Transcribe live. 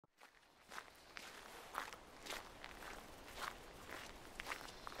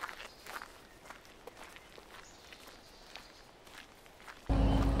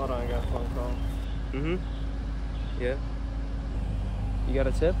Mm-hmm. Yeah. You got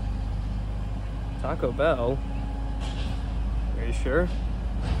a tip? Taco Bell? Are you sure?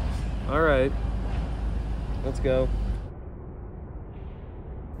 All right. Let's go.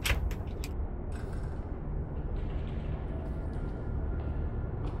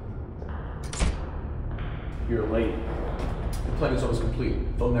 You're late. The plan is almost complete.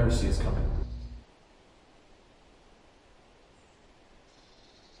 They'll never see us coming.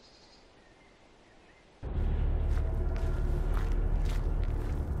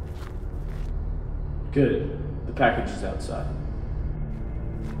 Good. The package is outside.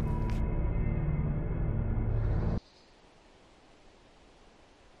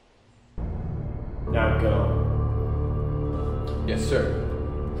 Now go. Yes, sir.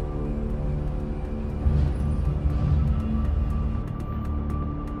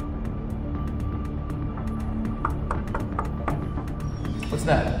 What's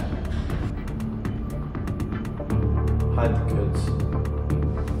that? Hide the goods.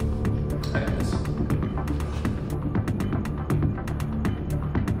 I got this.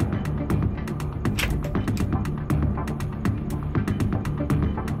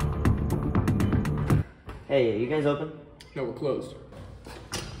 Hey, are you guys open? No, we're closed.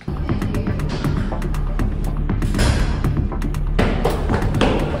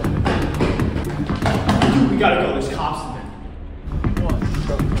 We gotta go, there's cops in there.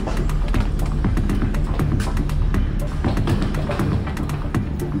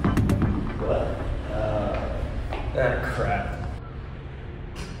 Ah, crap.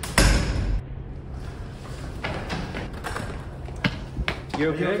 You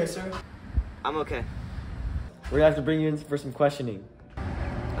okay? Are you okay, sir? I'm okay. We're gonna have to bring you in for some questioning.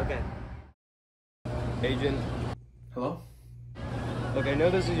 Okay. Agent, Hello? look, I know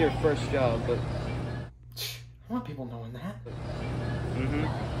this is your first job, but... I want people knowing that.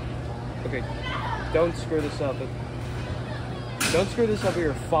 Mm-hmm. Okay, don't screw this up. Don't screw this up or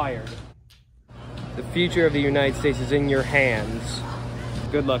you're fired. The future of the United States is in your hands.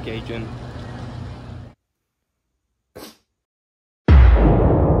 Good luck, Agent.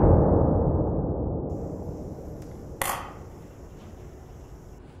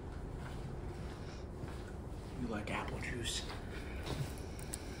 You like apple juice?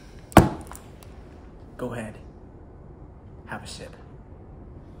 Go ahead. Have a sip.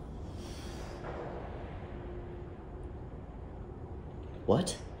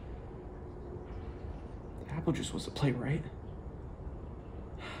 What? Apple juice was the play, right?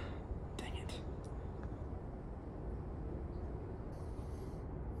 Dang it.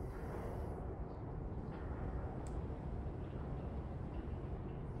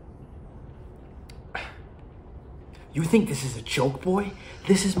 You think this is a joke, boy?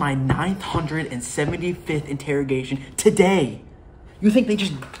 This is my 975th interrogation today. You think they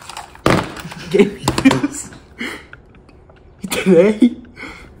just gave me this? Today?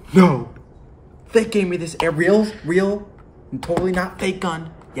 No. They gave me this real, and totally not fake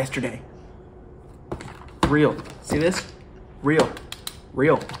gun yesterday. Real. See this? Real.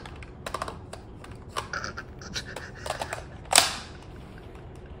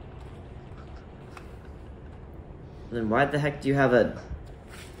 Then why the heck do you have a...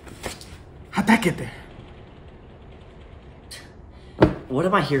 How'd that get there? What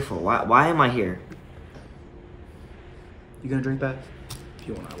am I here for? Why am I here? You gonna drink that? If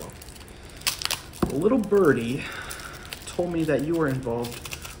you want, I will. A little birdie told me that you were involved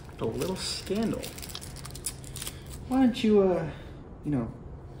with a little scandal. Why don't you,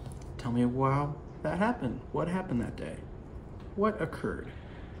 tell me how that happened? What happened that day? What occurred?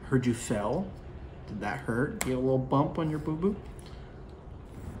 Heard you fell. Did that hurt? Get a little bump on your boo-boo?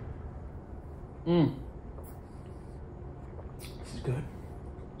 This is good.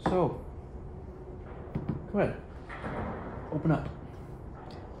 So, go ahead. Open up.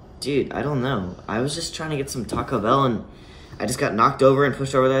 Dude, I don't know. I was just trying to get some Taco Bell and I just got knocked over and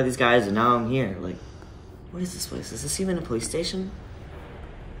pushed over by these guys and now I'm here. Like, what is this place? Is this even a police station?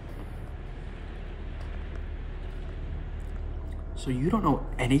 So you don't know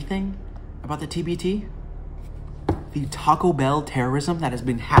anything about the TBT? The Taco Bell terrorism that has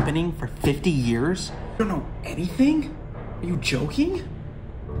been happening for 50 years? You don't know anything? Are you joking?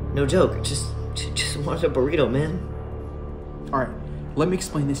 No joke. Just wanted a burrito, man. All right, let me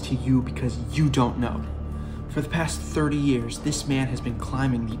explain this to you because you don't know. For the past 30 years, this man has been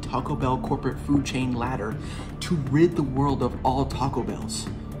climbing the Taco Bell corporate food chain ladder to rid the world of all Taco Bells.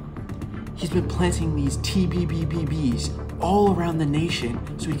 He's been planting these TBBBBs all around the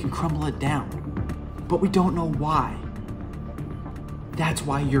nation so he can crumble it down. But we don't know why. That's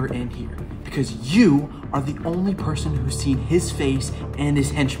why you're in here. Because you are the only person who's seen his face and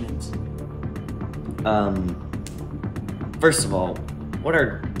his henchmen's. First of all, what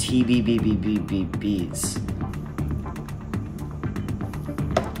are TBBBBBs?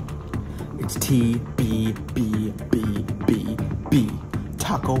 It's TBBBBB.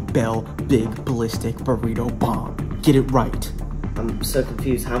 Taco Bell Big Ballistic Burrito Bomb. Get it right. I'm so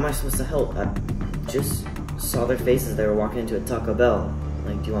confused. How am I supposed to help? I just saw their faces. They were walking into a Taco Bell.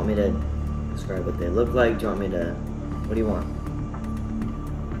 Like, do you want me to describe what they look like? Do you want me to... What do you want?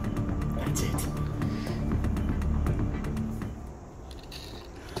 That's it.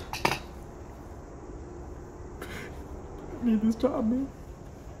 I need this job, man.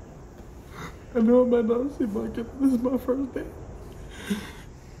 I know it might not seem like it, but this is my first day.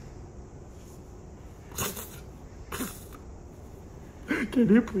 Can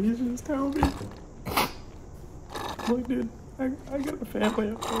you please just tell me? Look, dude, I got a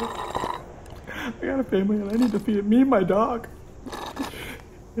family up there. I got a family and I need to feed me and my dog.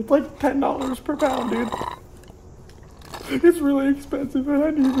 It's like $10 per pound, dude. It's really expensive and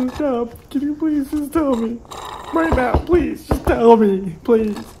I need this job. Can you please just tell me? Right now, please, just tell me,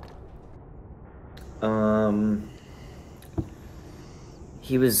 please.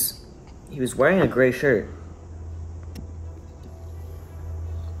 He was wearing a gray shirt.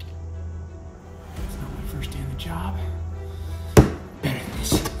 It's not my first day on the job. Better than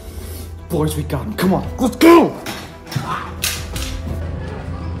this. Boys, we got him. Come on, let's go!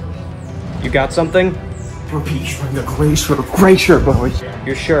 You got something? Bro, he's wearing a gray shirt, boys.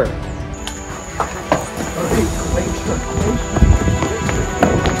 You're sure? Gray shirt.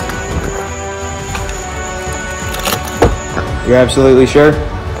 You're absolutely sure?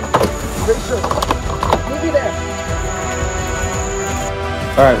 Gray shirt. Meet me there.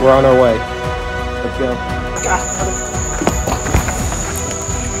 All right, we're on our way. Let's go.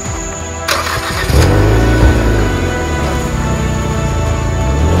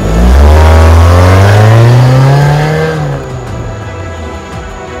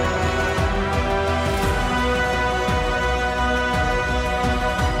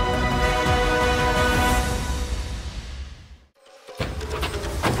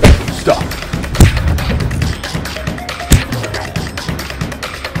 Stop.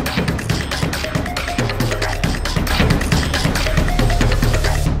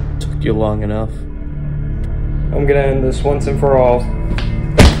 Took you long enough. I'm gonna end this once and for all.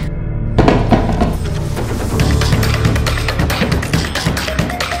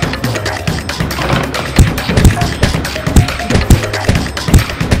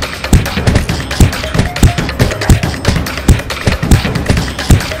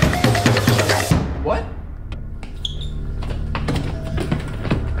 What?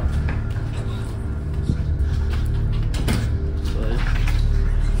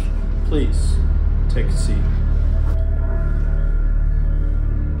 Please, take a seat.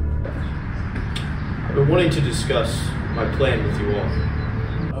 I've been wanting to discuss my plan with you all.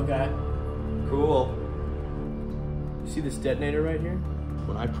 Okay. Cool. You see this detonator right here?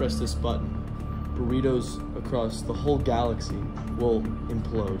 When I press this button, burritos across the whole galaxy will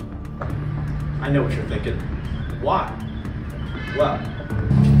implode. I know what you're thinking. Why? Well,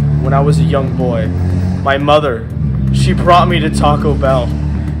 when I was a young boy, my mother, she brought me to Taco Bell,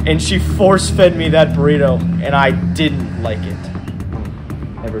 and she force-fed me that burrito, and I didn't like it.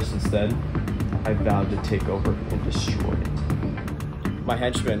 Ever since then, I vowed to take over and destroy it. My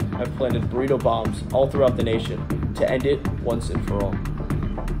henchmen have planted burrito bombs all throughout the nation to end it once and for all.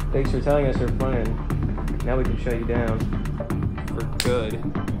 Thanks for telling us your plan. Now we can shut you down. For good.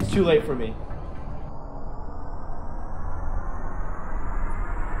 It's too late for me.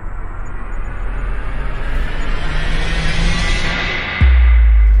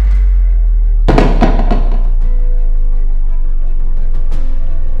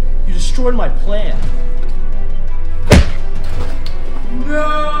 You destroyed my plan.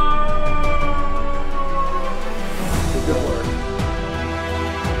 No! Good work.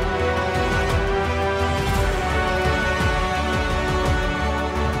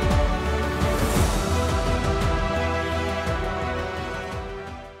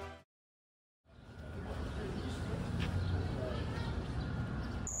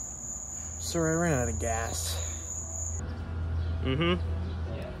 Sir, I ran out of gas. Mm-hmm.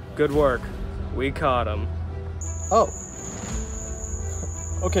 Good work. We caught him. Oh.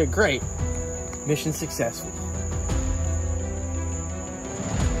 Okay, great. Mission successful.